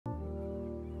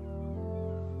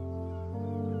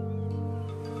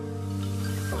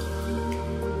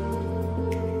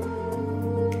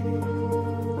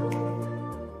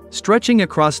Stretching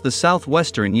across the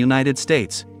southwestern United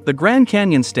States, the Grand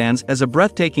Canyon stands as a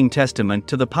breathtaking testament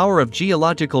to the power of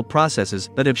geological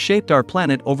processes that have shaped our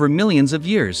planet over millions of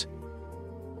years.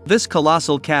 This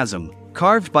colossal chasm,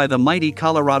 carved by the mighty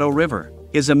Colorado River,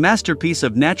 is a masterpiece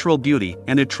of natural beauty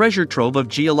and a treasure trove of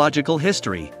geological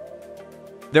history.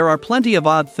 There are plenty of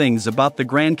odd things about the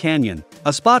Grand Canyon,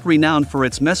 a spot renowned for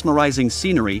its mesmerizing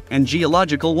scenery and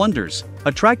geological wonders,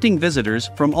 attracting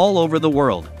visitors from all over the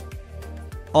world.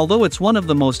 Although it's one of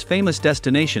the most famous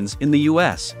destinations in the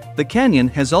US, the canyon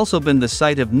has also been the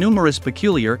site of numerous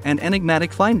peculiar and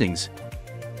enigmatic findings.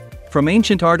 From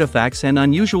ancient artifacts and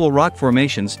unusual rock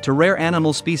formations to rare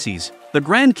animal species, the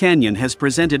Grand Canyon has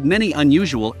presented many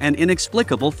unusual and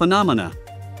inexplicable phenomena.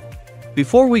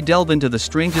 Before we delve into the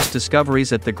strangest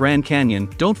discoveries at the Grand Canyon,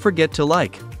 don't forget to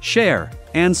like, share,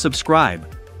 and subscribe.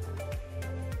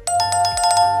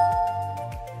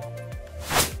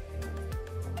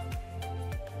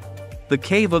 The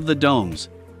Cave of the Domes.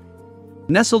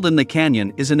 Nestled in the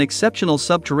canyon is an exceptional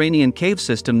subterranean cave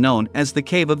system known as the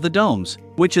Cave of the Domes,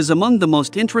 which is among the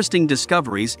most interesting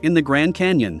discoveries in the Grand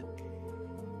Canyon.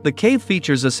 The cave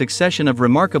features a succession of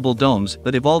remarkable domes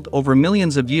that evolved over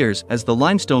millions of years as the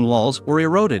limestone walls were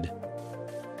eroded.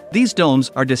 These domes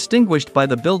are distinguished by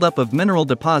the buildup of mineral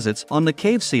deposits on the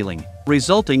cave ceiling,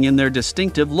 resulting in their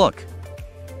distinctive look.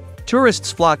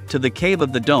 Tourists flock to the Cave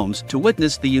of the Domes to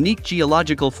witness the unique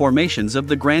geological formations of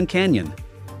the Grand Canyon.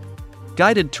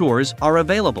 Guided tours are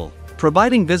available,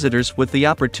 providing visitors with the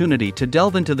opportunity to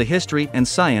delve into the history and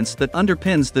science that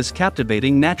underpins this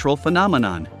captivating natural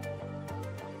phenomenon.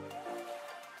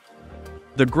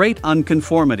 The Great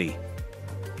Unconformity.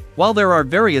 While there are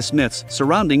various myths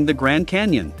surrounding the Grand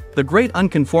Canyon, the Great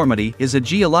Unconformity is a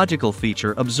geological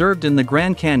feature observed in the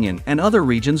Grand Canyon and other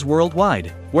regions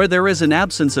worldwide, where there is an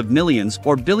absence of millions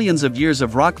or billions of years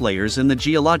of rock layers in the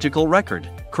geological record,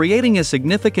 creating a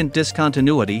significant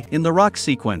discontinuity in the rock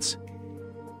sequence.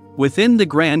 Within the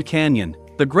Grand Canyon,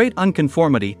 the Great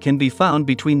Unconformity can be found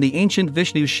between the ancient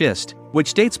Vishnu schist,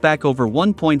 which dates back over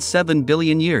 1.7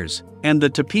 billion years, and the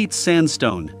Tapeats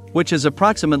sandstone, which is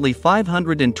approximately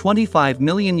 525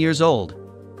 million years old.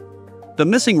 The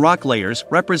missing rock layers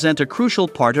represent a crucial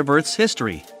part of Earth's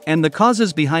history, and the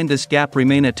causes behind this gap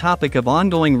remain a topic of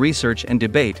ongoing research and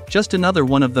debate, just another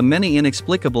one of the many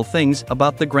inexplicable things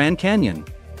about the Grand Canyon.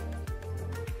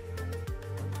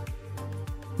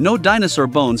 No dinosaur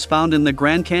bones found in the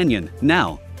Grand Canyon.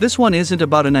 Now, this one isn't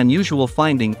about an unusual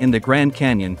finding in the Grand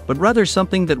Canyon, but rather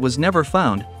something that was never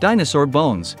found: dinosaur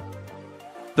bones.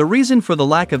 The reason for the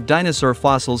lack of dinosaur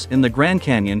fossils in the Grand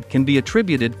Canyon can be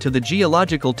attributed to the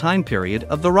geological time period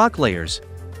of the rock layers.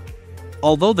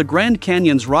 Although the Grand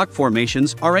Canyon's rock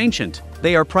formations are ancient,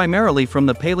 they are primarily from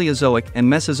the Paleozoic and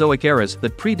Mesozoic eras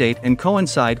that predate and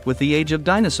coincide with the age of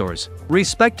dinosaurs,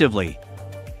 respectively.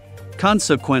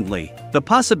 Consequently, the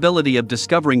possibility of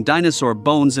discovering dinosaur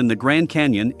bones in the Grand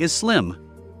Canyon is slim.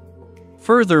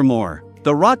 Furthermore,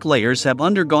 the rock layers have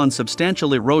undergone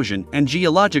substantial erosion and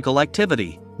geological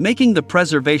activity, making the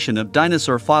preservation of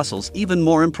dinosaur fossils even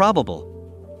more improbable.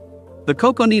 The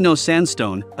Coconino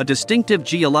Sandstone, a distinctive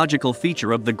geological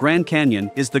feature of the Grand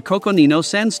Canyon, is the Coconino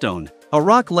Sandstone, a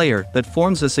rock layer that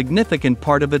forms a significant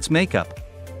part of its makeup.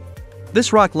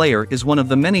 This rock layer is one of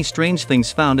the many strange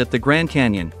things found at the Grand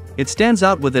Canyon. It stands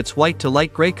out with its white to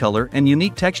light gray color and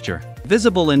unique texture,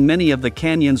 visible in many of the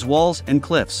canyon's walls and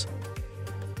cliffs.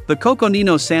 The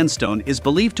Coconino Sandstone is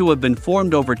believed to have been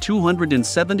formed over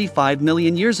 275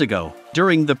 million years ago,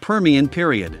 during the Permian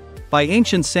period, by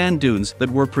ancient sand dunes that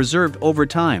were preserved over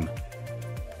time.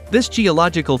 This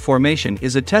geological formation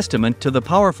is a testament to the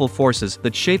powerful forces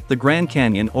that shaped the Grand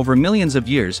Canyon over millions of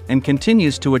years and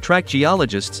continues to attract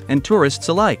geologists and tourists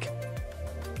alike.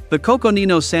 The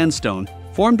Coconino Sandstone,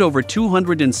 formed over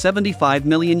 275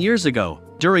 million years ago,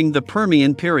 during the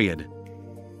Permian period.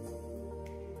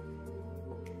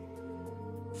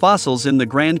 Fossils in the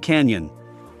Grand Canyon.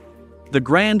 The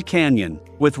Grand Canyon,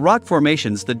 with rock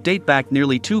formations that date back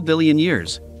nearly 2 billion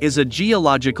years, is a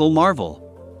geological marvel.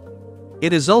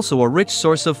 It is also a rich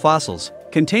source of fossils,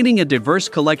 containing a diverse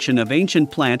collection of ancient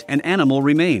plant and animal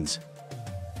remains.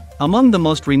 Among the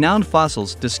most renowned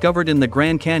fossils discovered in the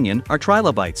Grand Canyon are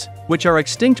trilobites, which are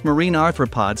extinct marine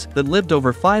arthropods that lived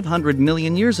over 500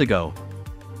 million years ago.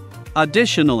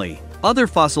 Additionally, other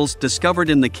fossils discovered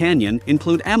in the canyon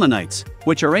include ammonites,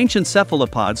 which are ancient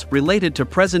cephalopods related to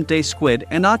present-day squid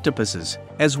and octopuses,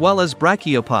 as well as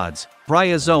brachiopods,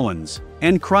 bryozoans,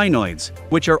 and crinoids,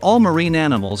 which are all marine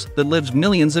animals that lived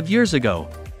millions of years ago.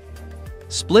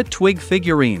 Split twig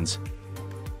figurines.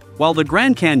 While the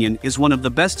Grand Canyon is one of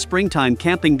the best springtime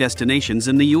camping destinations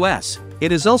in the US,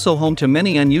 It is also home to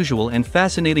many unusual and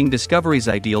fascinating discoveries,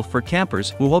 ideal for campers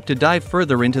who hope to dive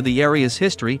further into the area's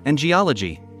history and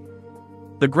geology.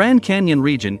 The Grand Canyon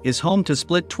region is home to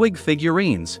split twig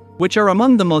figurines, which are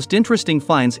among the most interesting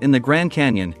finds in the Grand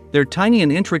Canyon. They're tiny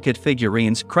and intricate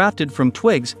figurines crafted from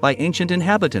twigs by ancient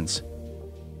inhabitants.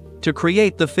 To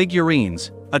create the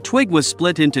figurines, a twig was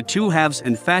split into two halves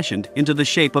and fashioned into the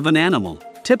shape of an animal,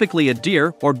 typically a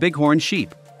deer or bighorn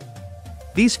sheep.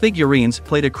 These figurines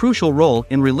played a crucial role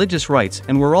in religious rites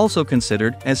and were also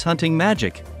considered as hunting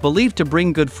magic, believed to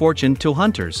bring good fortune to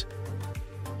hunters.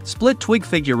 Split twig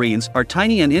figurines are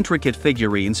tiny and intricate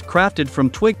figurines crafted from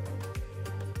twigs.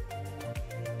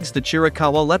 The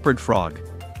Chiricahua leopard frog.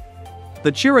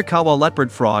 The Chiricahua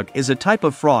leopard frog is a type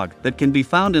of frog that can be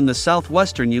found in the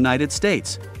southwestern United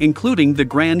States, including the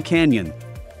Grand Canyon.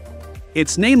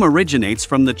 Its name originates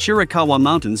from the Chiricahua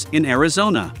Mountains in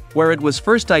Arizona, where it was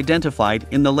first identified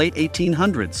in the late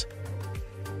 1800s.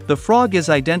 The frog is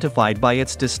identified by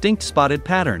its distinct spotted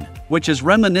pattern, which is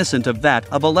reminiscent of that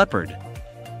of a leopard.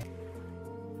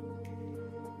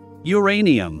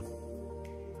 Uranium.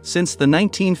 Since the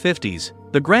 1950s,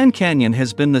 the Grand Canyon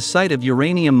has been the site of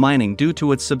uranium mining due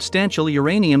to its substantial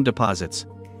uranium deposits.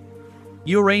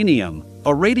 Uranium,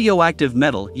 a radioactive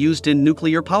metal used in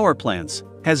nuclear power plants,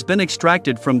 has been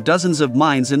extracted from dozens of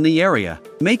mines in the area,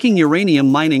 making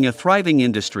uranium mining a thriving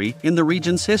industry in the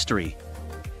region's history.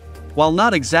 While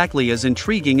not exactly as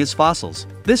intriguing as fossils,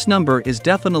 this number is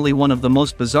definitely one of the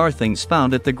most bizarre things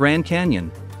found at the Grand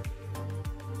Canyon.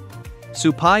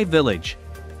 Supai Village.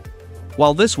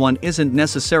 While this one isn't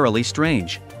necessarily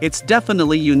strange, it's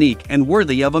definitely unique and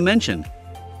worthy of a mention.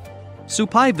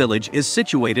 Supai Village is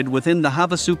situated within the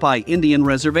Havasupai Indian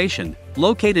Reservation,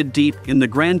 located deep in the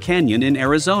Grand Canyon in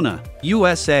Arizona,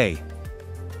 USA.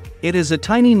 It is a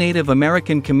tiny Native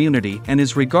American community and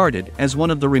is regarded as one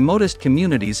of the remotest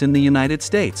communities in the United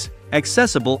States,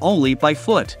 accessible only by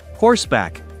foot,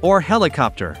 horseback, or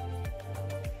helicopter.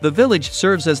 The village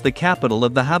serves as the capital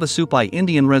of the Havasupai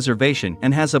Indian Reservation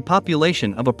and has a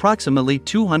population of approximately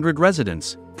 200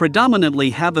 residents,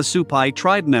 predominantly Havasupai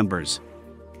tribe members.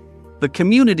 The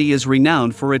community is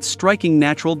renowned for its striking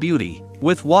natural beauty,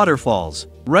 with waterfalls,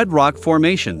 red rock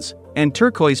formations, and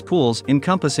turquoise pools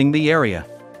encompassing the area.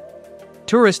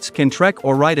 Tourists can trek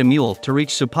or ride a mule to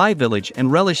reach Supai Village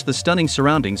and relish the stunning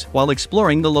surroundings while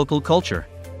exploring the local culture.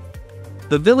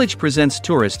 The village presents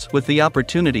tourists with the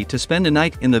opportunity to spend a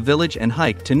night in the village and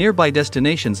hike to nearby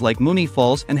destinations like Mooney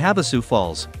Falls and Havasu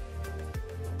Falls.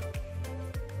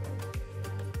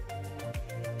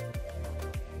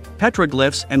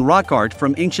 Petroglyphs and rock art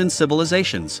from ancient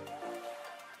civilizations.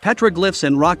 Petroglyphs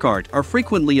and rock art are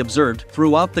frequently observed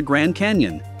throughout the Grand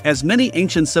Canyon, as many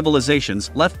ancient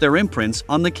civilizations left their imprints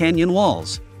on the canyon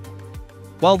walls.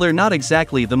 While they're not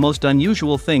exactly the most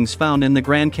unusual things found in the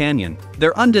Grand Canyon,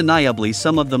 they're undeniably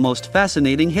some of the most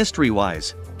fascinating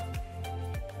history-wise.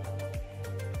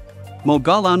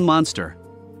 Mogollon Monster.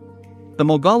 The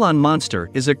Mogollon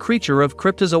Monster is a creature of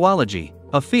cryptozoology,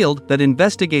 a field that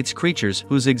investigates creatures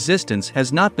whose existence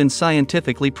has not been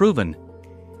scientifically proven.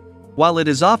 While it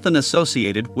is often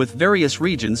associated with various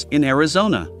regions in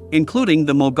Arizona, including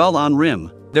the Mogollon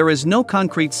Rim, there is no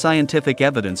concrete scientific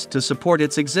evidence to support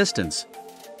its existence.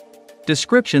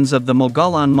 Descriptions of the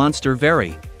Mogollon Monster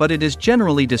vary, but it is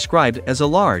generally described as a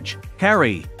large,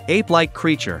 hairy, ape-like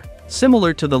creature,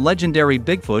 similar to the legendary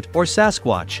Bigfoot or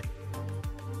Sasquatch.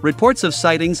 Reports of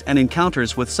sightings and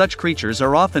encounters with such creatures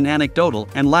are often anecdotal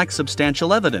and lack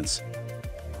substantial evidence.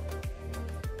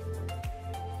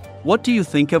 What do you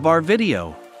think of our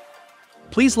video?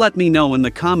 Please let me know in the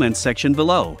comments section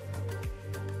below.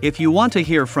 If you want to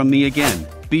hear from me again,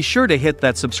 be sure to hit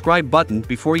that subscribe button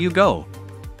before you go.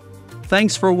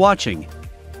 Thanks for watching.